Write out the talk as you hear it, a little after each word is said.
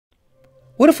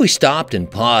What if we stopped and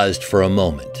paused for a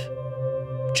moment,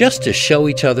 just to show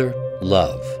each other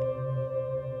love?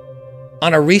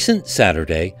 On a recent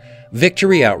Saturday,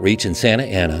 Victory Outreach in Santa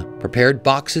Ana prepared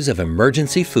boxes of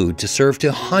emergency food to serve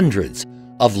to hundreds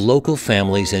of local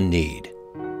families in need.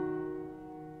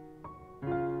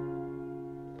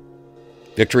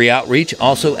 Victory Outreach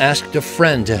also asked a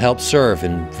friend to help serve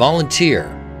and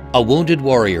volunteer, a wounded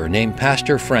warrior named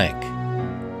Pastor Frank.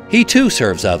 He too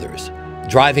serves others,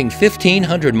 driving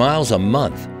 1,500 miles a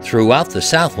month throughout the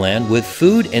Southland with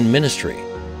food and ministry,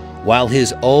 while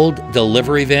his old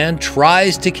delivery van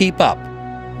tries to keep up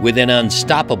with an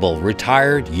unstoppable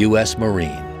retired U.S.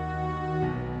 Marine.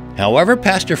 However,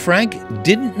 Pastor Frank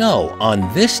didn't know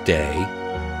on this day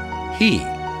he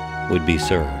would be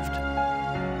served.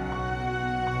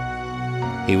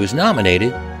 He was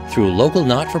nominated through local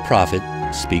not-for-profit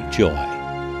Speak Joy,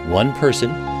 one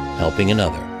person helping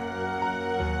another,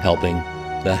 helping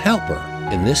the helper,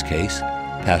 in this case,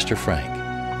 Pastor Frank.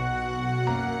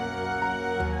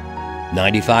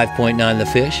 95.9 The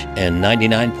Fish and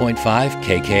 99.5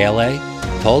 KKLA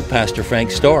told Pastor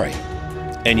Frank's story.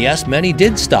 And yes, many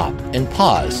did stop and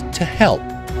pause to help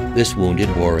this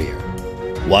wounded warrior.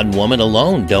 One woman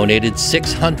alone donated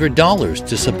 $600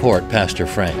 to support Pastor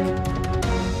Frank.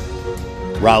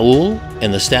 Raul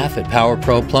and the staff at Power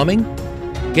Pro Plumbing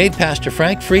gave Pastor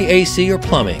Frank free AC or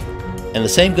plumbing, and the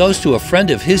same goes to a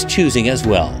friend of his choosing as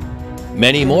well.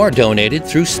 Many more donated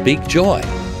through Speak Joy,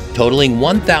 totaling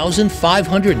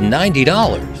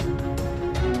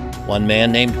 $1,590. One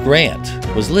man named Grant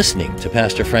was listening to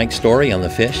Pastor Frank's story on the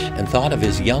fish and thought of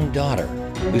his young daughter,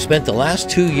 who spent the last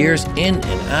 2 years in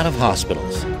and out of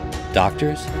hospitals.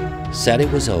 Doctors said it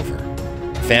was over.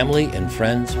 Family and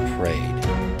friends prayed.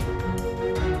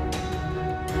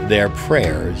 Their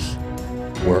prayers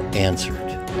were answered.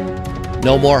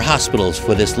 No more hospitals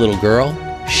for this little girl.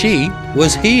 She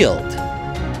was healed.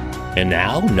 And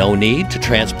now, no need to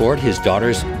transport his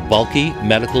daughter's bulky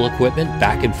medical equipment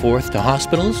back and forth to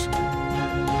hospitals.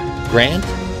 Grant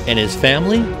and his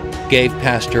family gave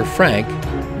Pastor Frank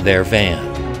their van.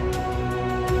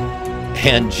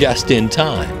 And just in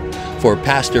time, for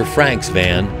Pastor Frank's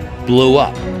van blew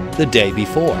up the day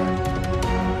before.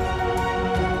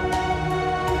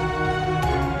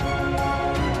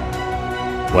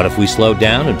 What if we slowed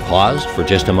down and paused for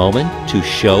just a moment to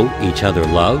show each other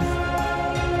love?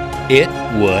 It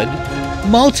would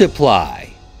multiply.